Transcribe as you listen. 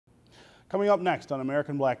Coming up next on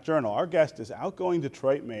American Black Journal, our guest is outgoing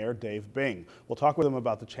Detroit Mayor Dave Bing. We'll talk with him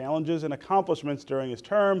about the challenges and accomplishments during his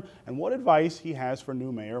term and what advice he has for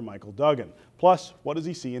new Mayor Michael Duggan. Plus, what does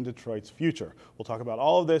he see in Detroit's future? We'll talk about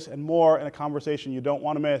all of this and more in a conversation you don't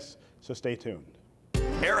want to miss, so stay tuned.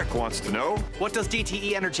 Eric wants to know, what does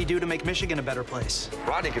DTE Energy do to make Michigan a better place?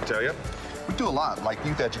 Rodney can tell you. We do a lot, like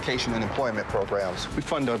youth education and employment programs. We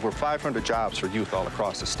fund over 500 jobs for youth all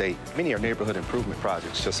across the state. Many are neighborhood improvement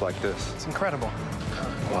projects just like this. It's incredible.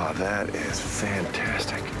 Wow, that is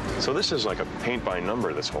fantastic. So this is like a paint by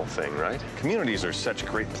number, this whole thing, right? Communities are such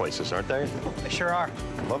great places, aren't they? They sure are.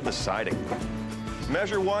 Love the siding.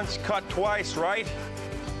 Measure once, cut twice, right?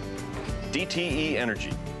 DTE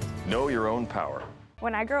Energy. Know your own power.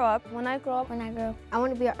 When I grow up, I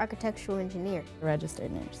want to be an architectural engineer. A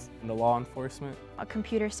registered nurse. In the law enforcement. a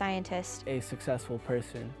computer scientist. A successful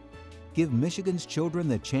person. Give Michigan's children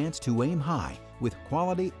the chance to aim high with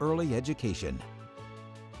quality early education.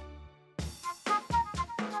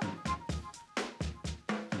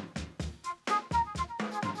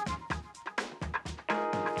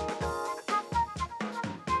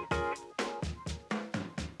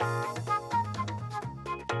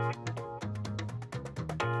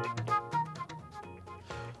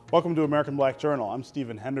 Welcome to American Black Journal. I'm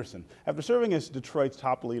Stephen Henderson. After serving as Detroit's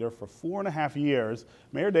top leader for 4.5 years,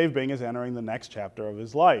 Mayor Dave Bing is entering the next chapter of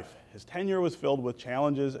his life. His tenure was filled with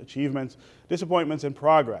challenges, achievements, disappointments, and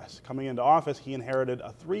progress. Coming into office, he inherited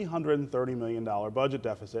a $330 million budget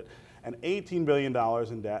deficit and $18 billion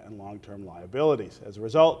in debt and long-term liabilities. As a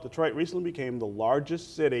result, Detroit recently became the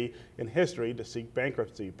largest city in history to seek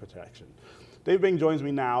bankruptcy protection. Dave Bing joins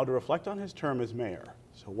me now to reflect on his term as mayor.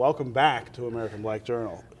 So welcome back to American Black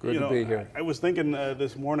Journal. Good to be here. I was thinking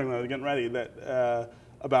this morning when I was getting ready that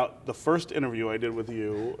about the first interview I did with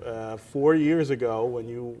you 4 years ago when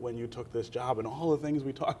you took this job and all the things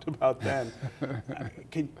we talked about then.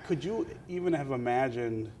 Could you even have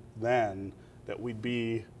imagined then that we'd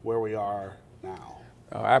be where we are now?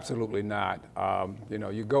 Absolutely not. You know,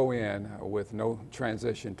 you go in with no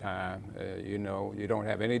transition time. You know, you don't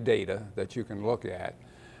have any data that you can look at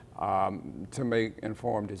to make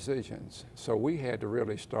informed decisions. So we had to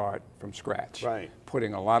really start from scratch, right.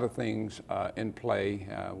 Putting a lot of things in play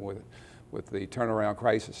with the turnaround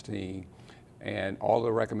crisis team and all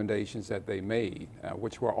the recommendations that they made,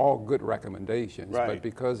 which were all good recommendations, right. But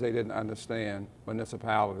because they didn't understand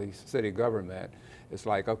municipalities, city government, it's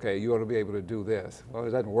like, okay, you ought to be able to do this. Well,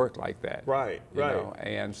 it doesn't work like that. Right, you know?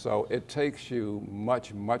 And so it takes you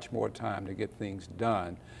much more time to get things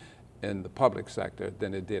done in the public sector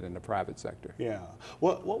than it did in the private sector. Yeah.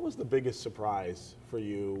 What was the biggest surprise for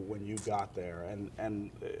you when you got there?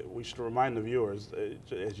 And we should remind the viewers,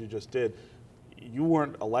 as you just did, you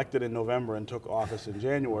weren't elected in November and took office in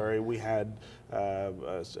January. We had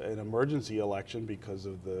an emergency election because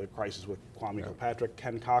of the crisis with Kwame Kilpatrick.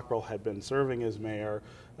 Ken Cockrell had been serving as mayor,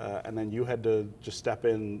 and then you had to just step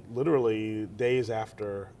in literally days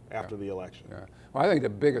after the election. Yeah. Well, I think the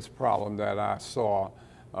biggest problem that I saw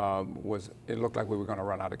was it looked like we were going to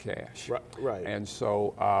run out of cash. Right. And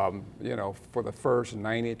so, you know, for the first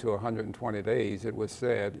 90 to 120 days, it was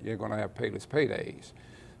said you're going to have payless paydays.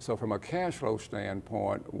 So from a cash flow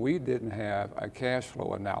standpoint, we didn't have a cash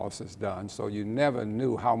flow analysis done, so you never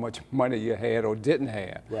knew how much money you had or didn't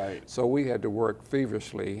have. Right. So we had to work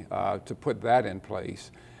feverishly to put that in place.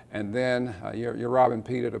 And then you're robbing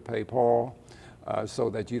Peter to pay Paul so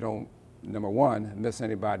that you don't, number one, miss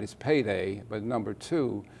anybody's payday, but number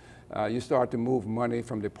two, you start to move money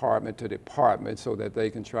from department to department so that they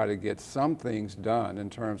can try to get some things done in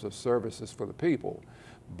terms of services for the people.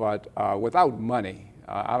 But without money,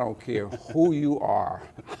 I don't care who you are,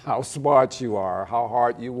 how smart you are, how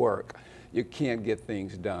hard you work, you can't get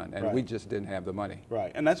things done, and we just didn't have the money.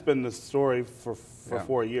 Right, and that's been the story for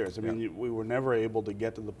 4 years. I mean, we were never able to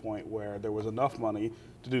get to the point where there was enough money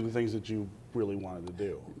to do the things that you really wanted to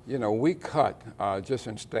do. You know, we cut just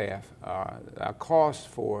in staff, our costs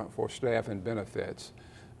for staff and benefits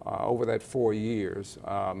over that 4 years.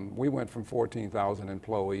 We went from 14,000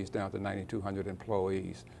 employees down to 9,200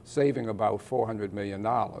 employees, saving about $400 million.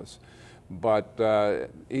 But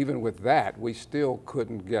even with that, we still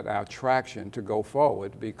couldn't get our traction to go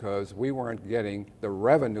forward because we weren't getting the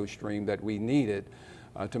revenue stream that we needed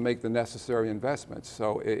to make the necessary investments.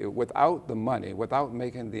 So without the money, without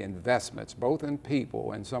making the investments, both in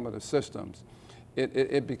people and some of the systems,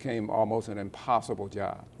 it became almost an impossible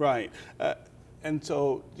job. Right. And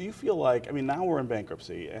so do you feel like, I mean, now we're in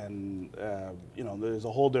bankruptcy and, you know, there's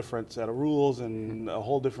a whole different set of rules and a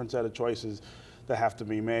whole different set of choices that have to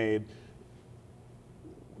be made.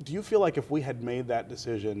 Do you feel like if we had made that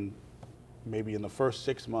decision maybe in the first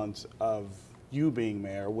 6 months of you being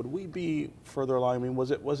mayor, would we be further along? I mean,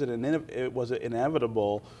 was it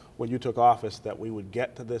inevitable when you took office that we would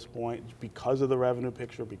get to this point because of the revenue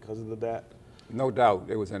picture, because of the debt? No doubt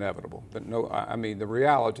it was inevitable. But no, I mean, the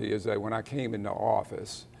reality is that when I came into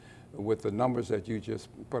office, with the numbers that you just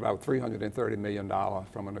put out, $330 million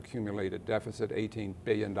from an accumulated deficit, $18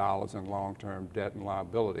 billion in long-term debt and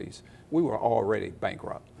liabilities, we were already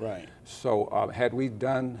bankrupt. Right. So we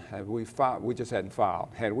just hadn't filed.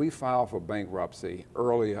 Had we filed for bankruptcy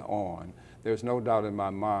earlier on, there's no doubt in my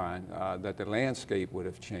mind that the landscape would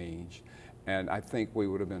have changed, and I think we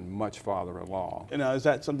would have been much farther along. And is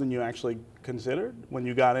that something you actually considered when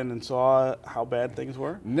you got in and saw how bad things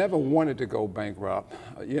were? Never wanted to go bankrupt,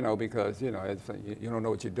 because you don't know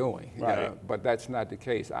what you're doing. Right. But that's not the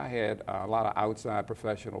case. I had a lot of outside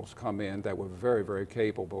professionals come in that were very, very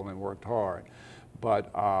capable and worked hard.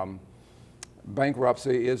 But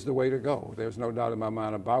bankruptcy is the way to go. There's no doubt in my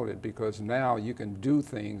mind about it, because now you can do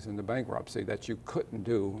things in the bankruptcy that you couldn't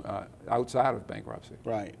do outside of bankruptcy.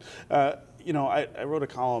 Right. I wrote a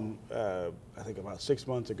column, I think about 6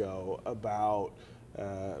 months ago, about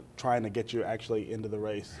trying to get you actually into the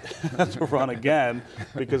race to run again,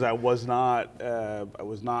 because I was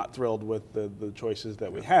not thrilled with the choices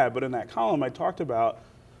that we had. But in that column, I talked about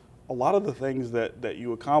a lot of the things that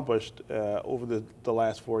you accomplished over the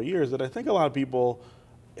last 4 years that I think a lot of people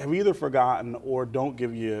have either forgotten or don't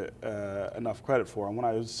give you enough credit for. And when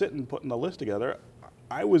I was sitting putting the list together,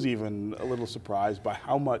 I was even a little surprised by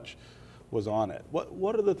how much was on it.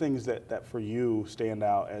 What are the things that for you stand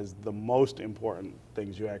out as the most important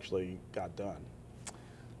things you actually got done?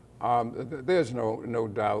 There's no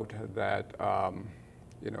doubt that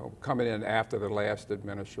coming in after the last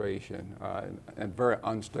administration, and very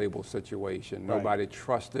unstable situation. Right. Nobody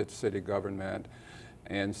trusted city government.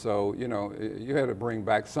 And so, you had to bring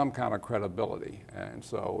back some kind of credibility. And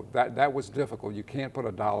so that was difficult. You can't put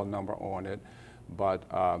a dollar number on it, but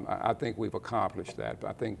I think we've accomplished that.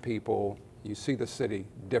 I think you see the city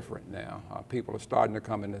different now. People are starting to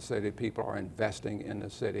come in the city. People are investing in the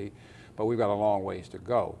city, but we've got a long ways to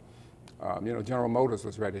go. General Motors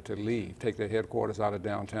was ready to leave, take their headquarters out of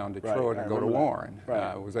downtown Detroit and go to Warren.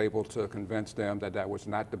 Right. Was able to convince them that was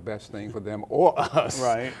not the best thing for them or us.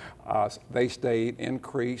 Right. They stayed,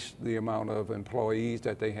 increased the amount of employees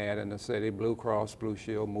that they had in the city. Blue Cross, Blue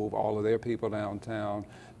Shield moved all of their people downtown.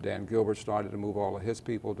 Dan Gilbert started to move all of his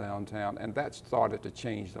people downtown, and that started to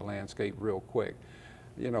change the landscape real quick.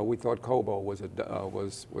 We thought Cobo was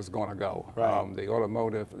going to go. Right.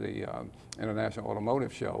 The International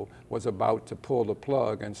Automotive Show was about to pull the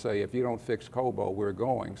plug and say, if you don't fix Cobo, we're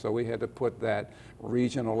going. So we had to put that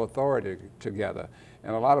regional authority together.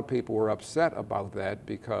 And a lot of people were upset about that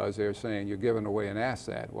because they're saying you're giving away an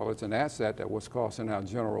asset. Well, it's an asset that was costing our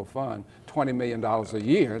general fund $20 million a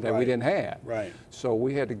year that we didn't have. Right. So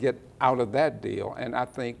we had to get out of that deal. And I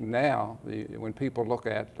think now, when people look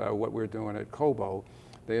at what we're doing at Cobo,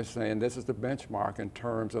 they're saying this is the benchmark in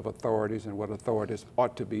terms of authorities and what authorities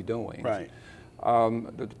ought to be doing. Right.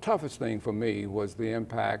 The toughest thing for me was the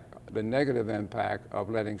negative impact of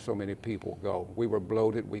letting so many people go. We were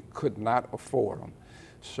bloated. We could not afford them.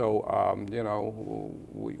 So,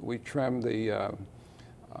 we trimmed the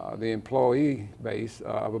employee base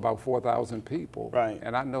of about 4,000 people. Right.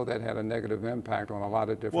 And I know that had a negative impact on a lot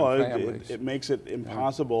of different families. It makes it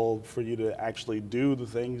impossible for you to actually do the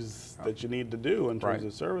things that you need to do in terms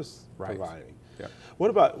of service providing. Yeah.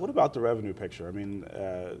 What about the revenue picture? I mean,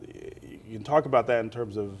 you can talk about that in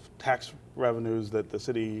terms of tax revenues that the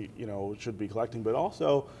city, should be collecting, but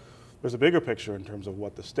also there's a bigger picture in terms of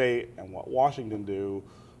what the state and what Washington do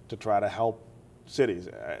to try to help cities.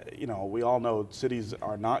 We all know cities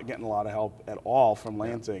are not getting a lot of help at all from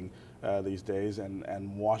Lansing these days,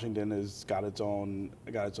 and Washington has got its own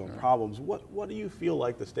problems. What do you feel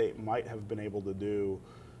like the state might have been able to do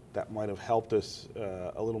that might have helped us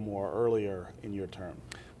a little more earlier in your term?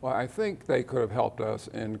 Well, I think they could have helped us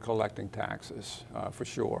in collecting taxes, for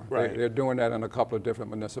sure. Right. They're doing that in a couple of different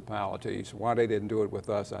municipalities. Why they didn't do it with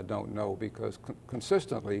us, I don't know, because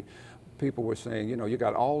consistently people were saying, you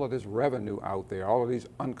got all of this revenue out there, all of these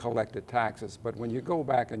uncollected taxes, but when you go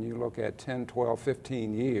back and you look at 10, 12,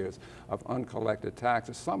 15 years of uncollected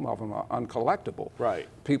taxes, some of them are uncollectible. Right.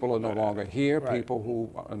 People are no longer here. Right. People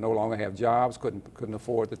who no longer have jobs couldn't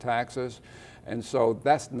afford the taxes. And so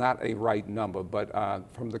that's not a right number, but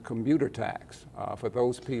from the commuter tax, for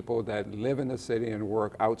those people that live in the city and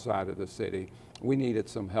work outside of the city, we needed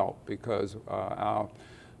some help because our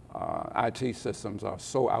IT systems are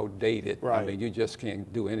so outdated. Right. I mean, you just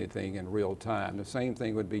can't do anything in real time. The same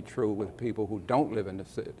thing would be true with people who don't live in the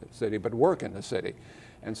city but work in the city.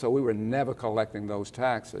 And so we were never collecting those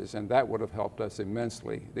taxes, and that would have helped us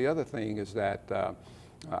immensely. The other thing is that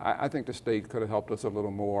I think the state could have helped us a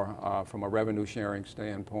little more from a revenue sharing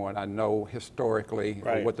standpoint. I know historically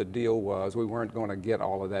what the deal was. We weren't going to get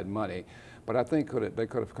all of that money. But I think they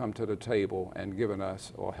could have come to the table and given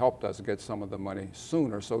us or helped us get some of the money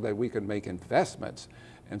sooner so that we could make investments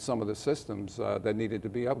in some of the systems that needed to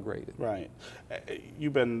be upgraded. Right.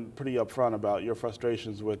 You've been pretty upfront about your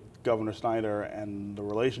frustrations with Governor Snyder and the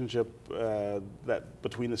relationship that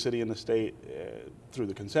between the city and the state through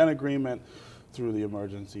the consent agreement, through the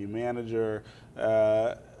emergency manager.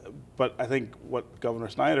 But I think what Governor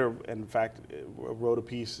Snyder, in fact, wrote a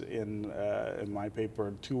piece in my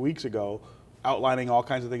paper 2 weeks ago, outlining all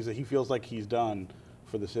kinds of things that he feels like he's done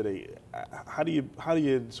for the city. How do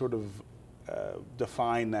you sort of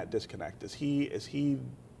define that disconnect? Is he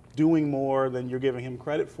doing more than you're giving him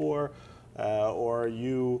credit for, or are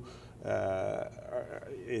you?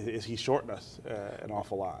 Is he shorting us an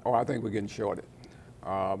awful lot? Oh, I think we're getting shorted.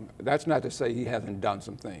 That's not to say he hasn't done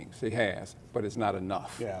some things. He has, but it's not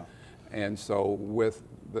enough. Yeah. And so with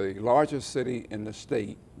the largest city in the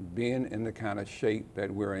state being in the kind of shape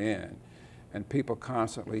that we're in, and people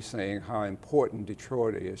constantly saying how important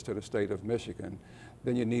Detroit is to the state of Michigan,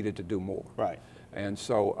 then you needed to do more. Right. And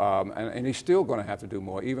so, and he's still going to have to do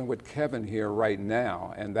more, even with Kevin here right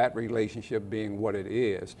now, and that relationship being what it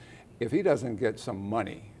is. If he doesn't get some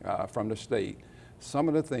money from the state, some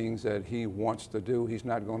of the things that he wants to do, he's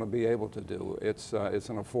not going to be able to do. It's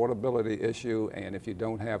an affordability issue, and if you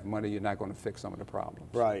don't have money, you're not going to fix some of the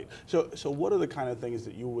problems. Right. So what are the kind of things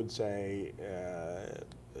that you would say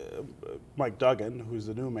Mike Duggan, who's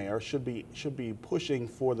the new mayor, should be pushing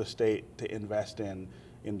for the state to invest in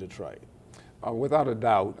Detroit? Without a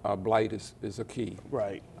doubt, blight is a key.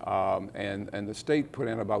 Right. And the state put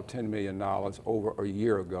in about $10 million over a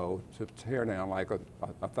year ago to tear down like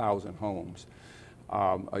 1,000 homes.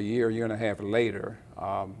 A year and a half later,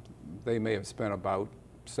 they may have spent about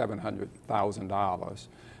 $700,000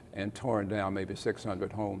 and torn down maybe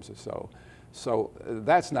 600 homes or so. So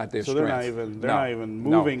that's not their strength. So they're not even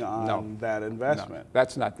moving on that investment. No,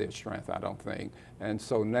 that's not their strength, I don't think. And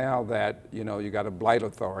so now that you got a blight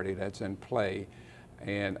authority that's in play,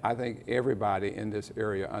 and I think everybody in this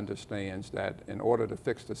area understands that in order to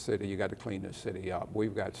fix the city, you got to clean the city up.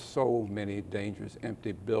 We've got so many dangerous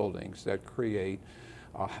empty buildings that create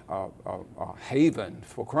a haven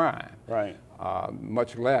for crime. Right.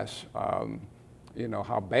 Much less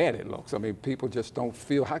how bad it looks. I mean, people just don't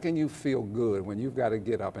feel, how can you feel good when you've got to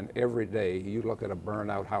get up and every day you look at a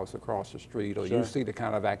burnout house across the street, or you see the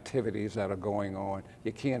kind of activities that are going on,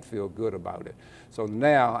 you can't feel good about it. So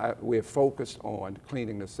now we're focused on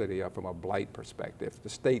cleaning the city up from a blight perspective. The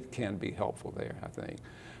state can be helpful there, I think.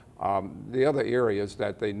 The other areas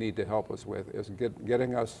that they need to help us with is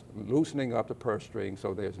loosening up the purse string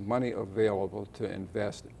so there's money available to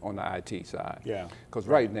invest on the IT side. Yeah. Because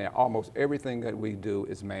right now, almost everything that we do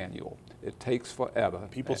is manual. It takes forever.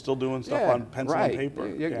 People still doing stuff on pencil and paper.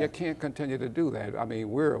 You can't continue to do that. I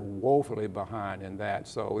mean, we're woefully behind in that.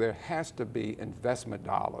 So there has to be investment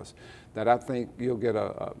dollars that I think you'll get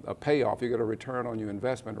a payoff, you get a return on your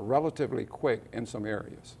investment relatively quick in some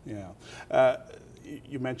areas. Yeah.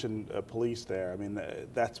 You mentioned police there. I mean,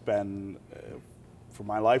 that's been, for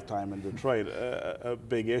my lifetime in Detroit, a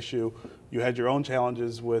big issue. You had your own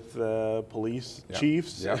challenges with police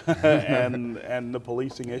chiefs and the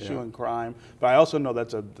policing issue and crime. But I also know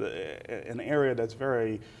that's an area that's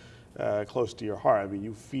very close to your heart. I mean,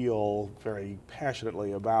 you feel very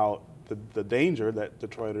passionately about the danger that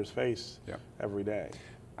Detroiters face every day.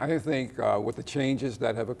 I think with the changes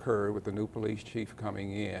that have occurred with the new police chief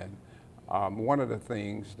coming in, one of the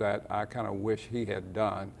things that I kind of wish he had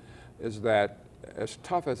done is that as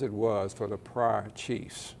tough as it was for the prior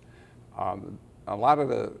chiefs, a lot of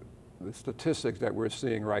the statistics that we're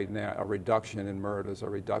seeing right now, a reduction in murders, a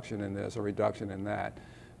reduction in this, a reduction in that.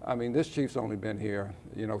 I mean, this chief's only been here,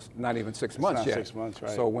 not even 6 months yet. 6 months,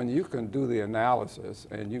 right. So when you can do the analysis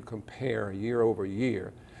and you compare year over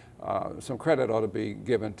year, some credit ought to be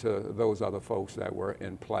given to those other folks that were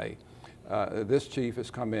in play. This chief has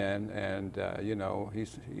come in and,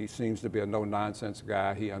 he seems to be a no-nonsense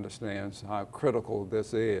guy. He understands how critical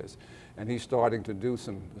this is. And he's starting to do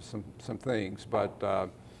some things. But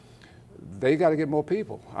they got to get more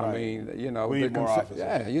people. Right. I mean, we need more officers.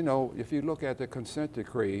 Yeah, if you look at the consent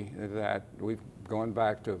decree that we've gone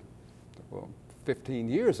back to, 15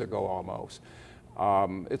 years ago almost,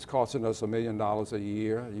 it's costing us $1 million a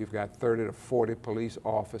year. You've got 30 to 40 police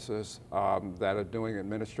officers that are doing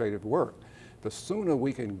administrative work. The sooner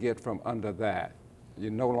we can get from under that,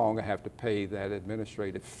 you no longer have to pay that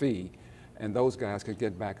administrative fee, and those guys can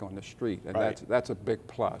get back on the street, and Right. that's a big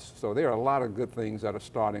plus. So there are a lot of good things that are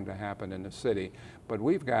starting to happen in the city, but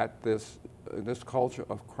we've got this culture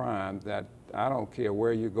of crime that I don't care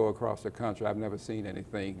where you go across the country, I've never seen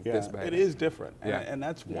anything this bad. It is different, Yeah. and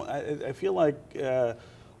that's one, I feel like a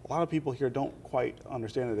lot of people here don't quite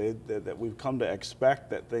understand that we've come to expect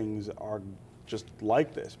that things are just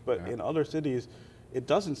like this, but in other cities, it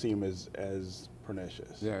doesn't seem as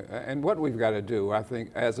pernicious. Yeah, and what we've got to do, I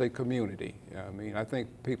think, as a community, I mean, I think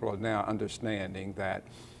people are now understanding that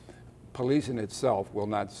policing itself will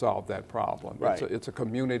not solve that problem. Right. It's a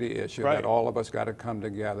community issue Right. that all of us got to come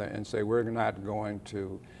together and say we're not going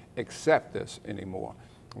to accept this anymore.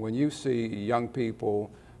 When you see young people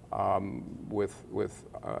with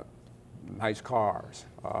nice cars,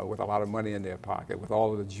 with a lot of money in their pocket, with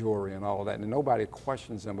all of the jewelry and all of that, and nobody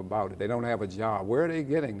questions them about it. They don't have a job. Where are they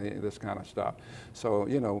getting this kind of stuff? So,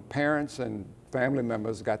 you know, parents and family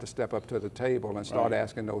members got to step up to the table and start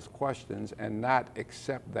asking those questions and not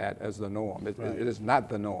accept that as the norm. It is not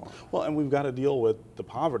the norm. Well, and we've got to deal with the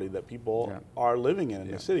poverty that people are living in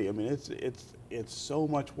the city. I mean, it's so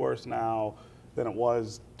much worse now than it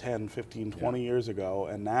was 10, 15, 20 years ago,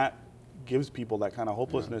 and that gives people that kind of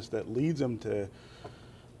hopelessness that leads them to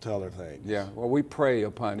other things. Yeah, well, we prey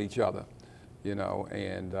upon each other, you know,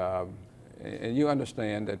 and you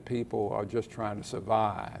understand that people are just trying to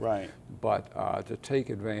survive. Right. But to take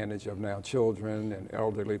advantage of now children and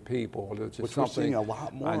elderly people, it's just Which something. we're seeing a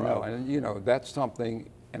lot more I know, of. and you know, that's something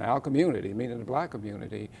in our community, meaning the black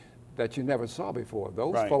community, that you never saw before.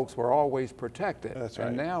 Those folks were always protected. That's right.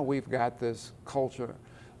 And now we've got this culture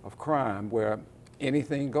of crime where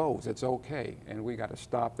anything goes, it's okay. And we got to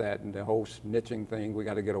stop that, and the whole snitching thing, we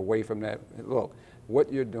got to get away from that. Look,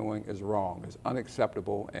 what you're doing is wrong, it's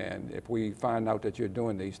unacceptable, and if we find out that you're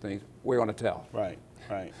doing these things, we're going to tell. Right,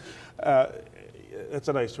 right. That's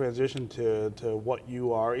a nice transition to what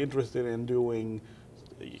you are interested in doing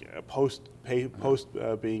post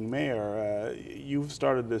being mayor. You've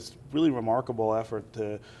started this really remarkable effort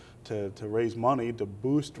to raise money to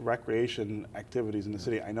boost recreation activities in the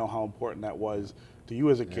city. I know how important that was to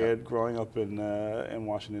you as a kid growing up in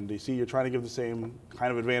Washington, D.C. You're trying to give the same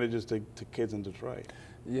kind of advantages to kids in Detroit.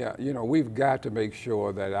 Yeah, you know, we've got to make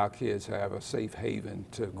sure that our kids have a safe haven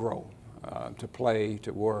to grow, to play,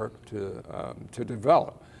 to work, to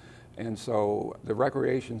develop. And so the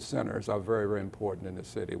recreation centers are very, very important in the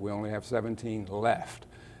city. We only have 17 left.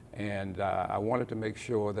 And I wanted to make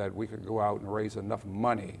sure that we could go out and raise enough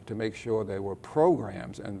money to make sure there were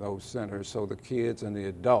programs in those centers so the kids and the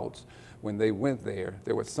adults, when they went there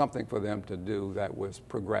was something for them to do that was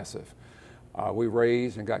progressive. We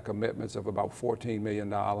raised and got commitments of about $14 million.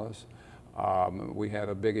 We had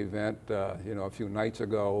a big event, you know, a few nights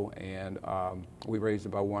ago, and we raised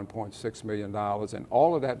about $1.6 million, and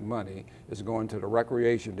all of that money is going to the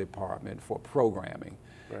recreation department for programming.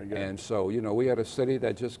 Very good. And so, you know, we had a city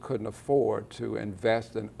that just couldn't afford to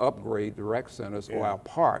invest and upgrade the rec centers or our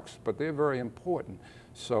parks, but they're very important.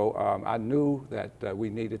 So I knew that we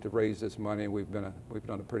needed to raise this money, and we've done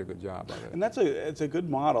a pretty good job of it. And it's a good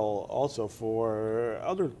model also for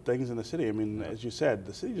other things in the city. I mean, as you said,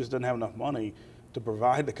 the city just doesn't have enough money to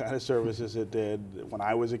provide the kind of services it did when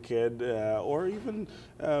I was a kid, or even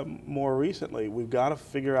more recently. We've got to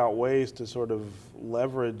figure out ways to sort of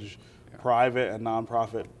leverage private and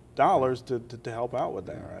nonprofit dollars to help out with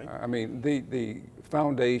that, right? I mean, the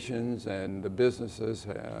foundations and the businesses,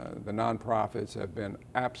 the nonprofits have been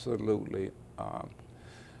absolutely, I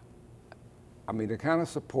mean, the kind of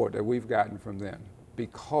support that we've gotten from them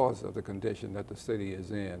because of the condition that the city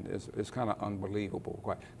is in is kind of unbelievable,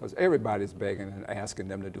 because everybody's begging and asking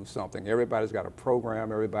them to do something. Everybody's got a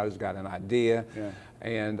program, everybody's got an idea,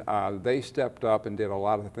 and they stepped up and did a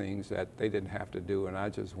lot of things that they didn't have to do, and I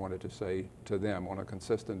just wanted to say to them on a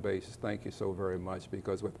consistent basis, thank you so very much,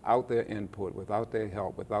 because without their input, without their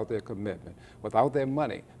help, without their commitment, without their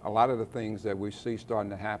money, a lot of the things that we see starting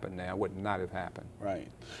to happen now would not have happened. Right.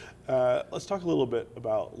 Let's talk a little bit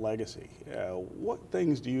about legacy. What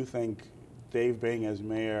things do you think Dave Bing as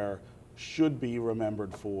mayor should be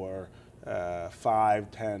remembered for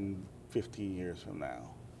 5, 10, 15 years from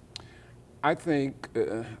now? I think,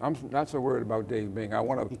 I'm not so worried about Dave Bing. I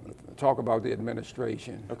want to talk about the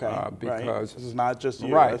administration. Okay, because this is not just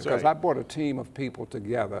you. Right, That's because right. I brought a team of people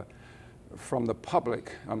together from the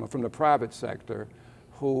public, from the private sector,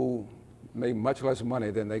 who made much less money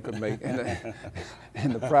than they could make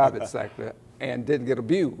in the private sector and didn't get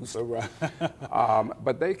abused.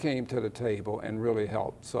 But they came to the table and really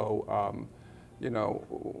helped. So, you know,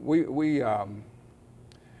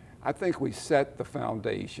 I think we set the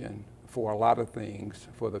foundation for a lot of things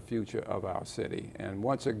for the future of our city. And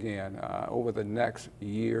once again, over the next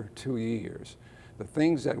year, 2 years, the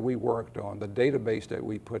things that we worked on, the database that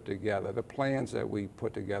we put together, the plans that we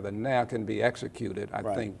put together now can be executed, I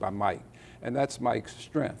think, by Mike. And that's Mike's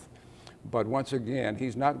strength. But once again,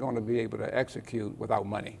 he's not going to be able to execute without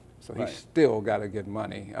money. So he's still got to get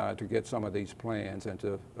money to get some of these plans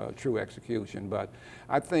into true execution. But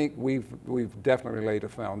I think we've definitely laid a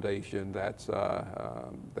foundation that's,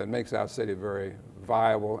 that makes our city very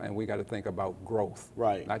viable, and we got to think about growth.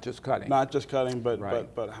 Right. Not just cutting. Not just cutting,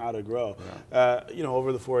 but how to grow. Yeah. You know,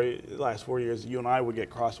 over the last 4 years, you and I would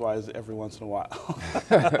get crosswise every once in a while.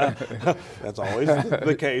 That's always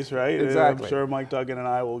the case, right? Exactly. I'm sure Mike Duggan and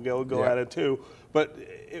I will go at it too. But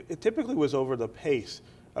it typically was over the pace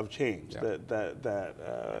of change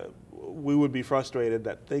that we would be frustrated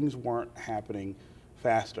that things weren't happening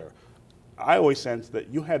faster. I always sensed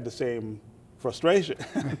that you had the same frustration.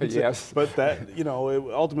 Yes. But that, you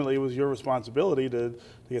know, ultimately it was your responsibility to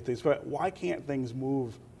get things. Why can't things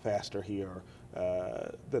move faster here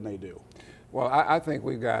than they do? Well, I think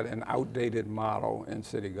we've got an outdated model in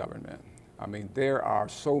city government. I mean, there are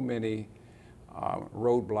so many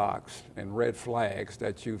roadblocks and red flags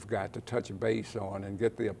that you've got to touch base on and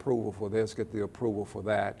get the approval for this, get the approval for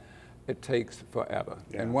that. It takes forever.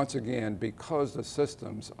 Yeah. And once again, because the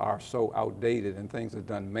systems are so outdated and things are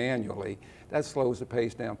done manually, that slows the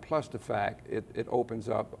pace down, plus the fact it opens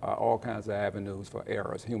up all kinds of avenues for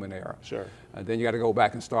errors, human error. Sure. And then you got to go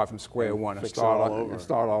back and start from square one and start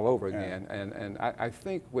all over again. And I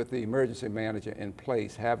think with the emergency manager in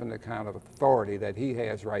place, having the kind of authority that he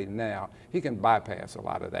has right now, he can bypass a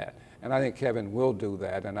lot of that. And I think Kevin will do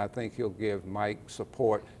that, and I think he'll give Mike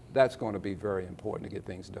support. That's going to be very important to get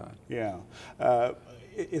things done. Yeah.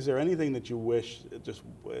 Is there anything that you wish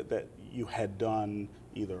that you had done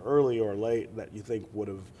either early or late that you think would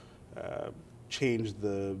have changed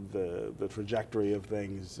the trajectory of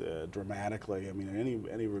things dramatically? I mean,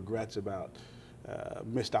 any regrets about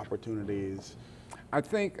missed opportunities? I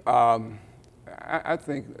think the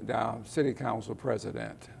city council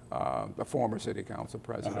president, the former city council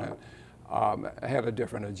president, had a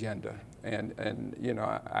different agenda, and you know,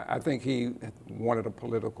 I think he wanted a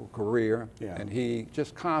political career, and he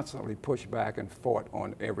just constantly pushed back and fought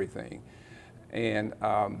on everything. And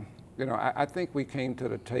you know, I think we came to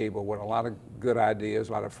the table with a lot of good ideas,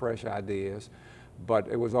 a lot of fresh ideas, but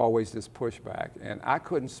it was always this pushback, and I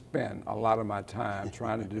couldn't spend a lot of my time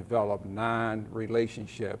trying to develop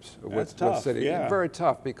relationships with city. Yeah. Very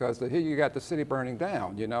tough, because here you got the city burning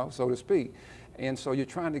down, you know, so to speak. And so you're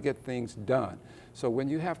trying to get things done. So when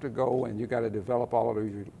you have to go and you got to develop all of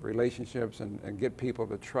these relationships and get people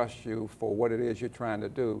to trust you for what it is you're trying to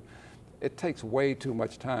do, it takes way too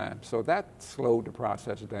much time. So that slowed the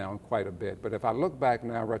process down quite a bit. But if I look back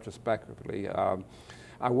now retrospectively,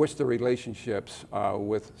 I wish the relationships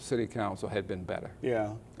with City Council had been better.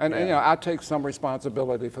 Yeah. And you know, I take some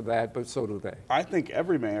responsibility for that, but so do they. I think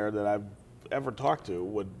every mayor that I've ever talked to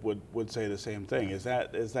would say the same thing. Is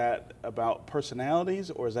that about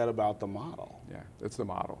personalities, or is that about the model? Yeah, it's the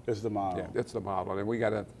model. It's the model. Yeah, it's the model, and we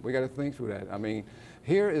gotta think through that. I mean,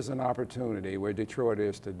 here is an opportunity where Detroit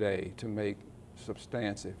is today to make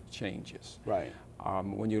substantive changes. Right.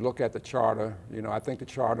 When you look at the charter, you know, I think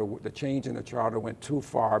the change in the charter went too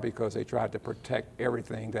far because they tried to protect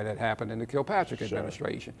everything that had happened in the Kilpatrick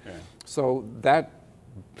administration. Yeah. So that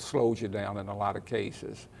slows you down in a lot of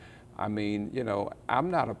cases. I mean, you know, I'm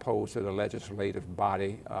not opposed to the legislative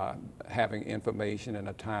body having information in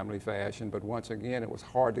a timely fashion, but once again, it was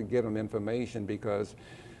hard to get them information because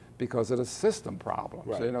of the system problems.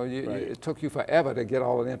 Right. So, you know, it took you forever to get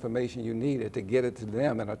all the information you needed to get it to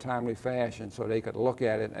them in a timely fashion so they could look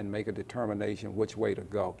at it and make a determination which way to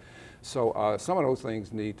go. So some of those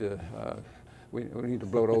things need to, we need to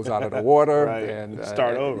blow those out of the water and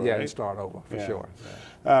start over. Yeah, and start over for sure.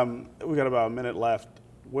 We got about a minute left.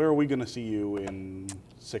 Where are we going to see you in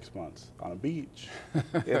 6 months? On a beach?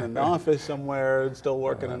 In an office somewhere, still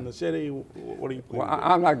working in the city? What are you planning? Well,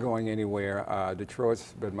 I'm not going anywhere.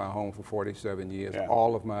 Detroit's been my home for 47 years,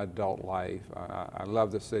 all of my adult life. I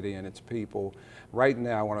love the city and its people. Right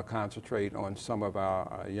now, I want to concentrate on some of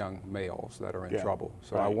our young males that are in trouble.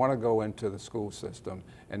 So I want to go into the school system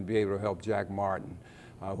and be able to help Jack Martin,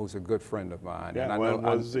 who's a good friend of mine. Yeah, and I know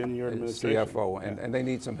was in your administration. CFO, and they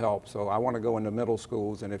need some help. So I want to go into middle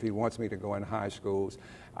schools, and if he wants me to go in high schools,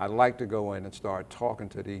 I'd like to go in and start talking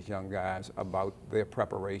to these young guys about their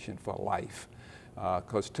preparation for life.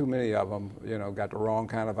 Because too many of them, you know, got the wrong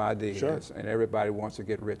kind of ideas, and everybody wants to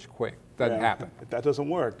get rich quick. Doesn't happen. That doesn't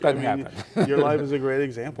work. Doesn't happen. Your life is a great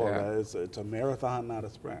example of that. It's a marathon, not a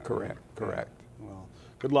sprint. Correct. Well,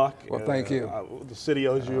 Good luck. Well, thank you. The city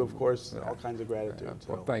owes you, of course, all kinds of gratitude.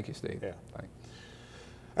 Well, thank you, Steve. Yeah. Thank you.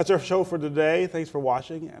 That's our show for today. Thanks for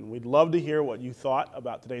watching, and we'd love to hear what you thought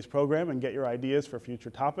about today's program and get your ideas for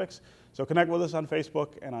future topics. So connect with us on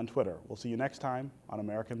Facebook and on Twitter. We'll see you next time on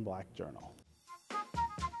American Black Journal.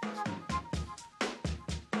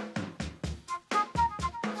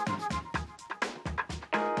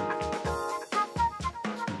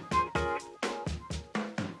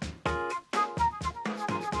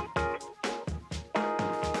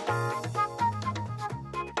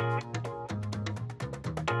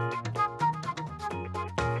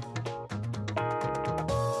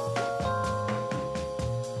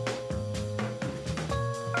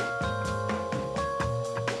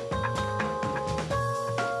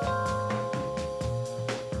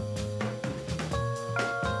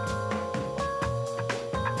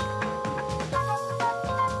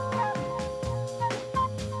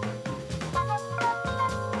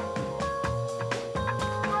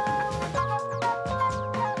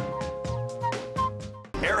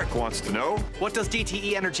 Eric wants to know. What does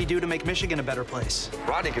DTE Energy do to make Michigan a better place?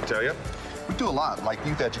 Rodney can tell you. We do a lot, like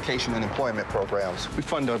youth education and employment programs. We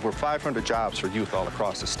fund over 500 jobs for youth all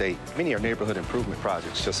across the state. Many are neighborhood improvement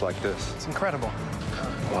projects just like this. It's incredible.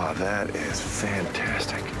 Wow, that is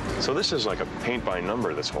fantastic. So this is like a paint by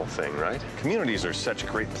number, this whole thing, right? Communities are such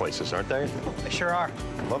great places, aren't they? They sure are.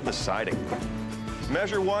 Love the siding.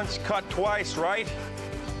 Measure once, cut twice, right?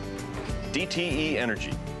 DTE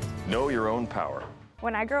Energy. Know your own power.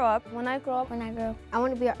 When I grow up, I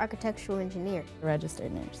want to be an architectural engineer.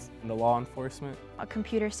 Registered nurse. Into law enforcement. a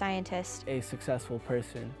computer scientist. A successful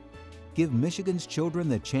person. Give Michigan's children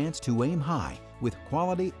the chance to aim high with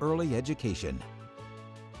quality early education.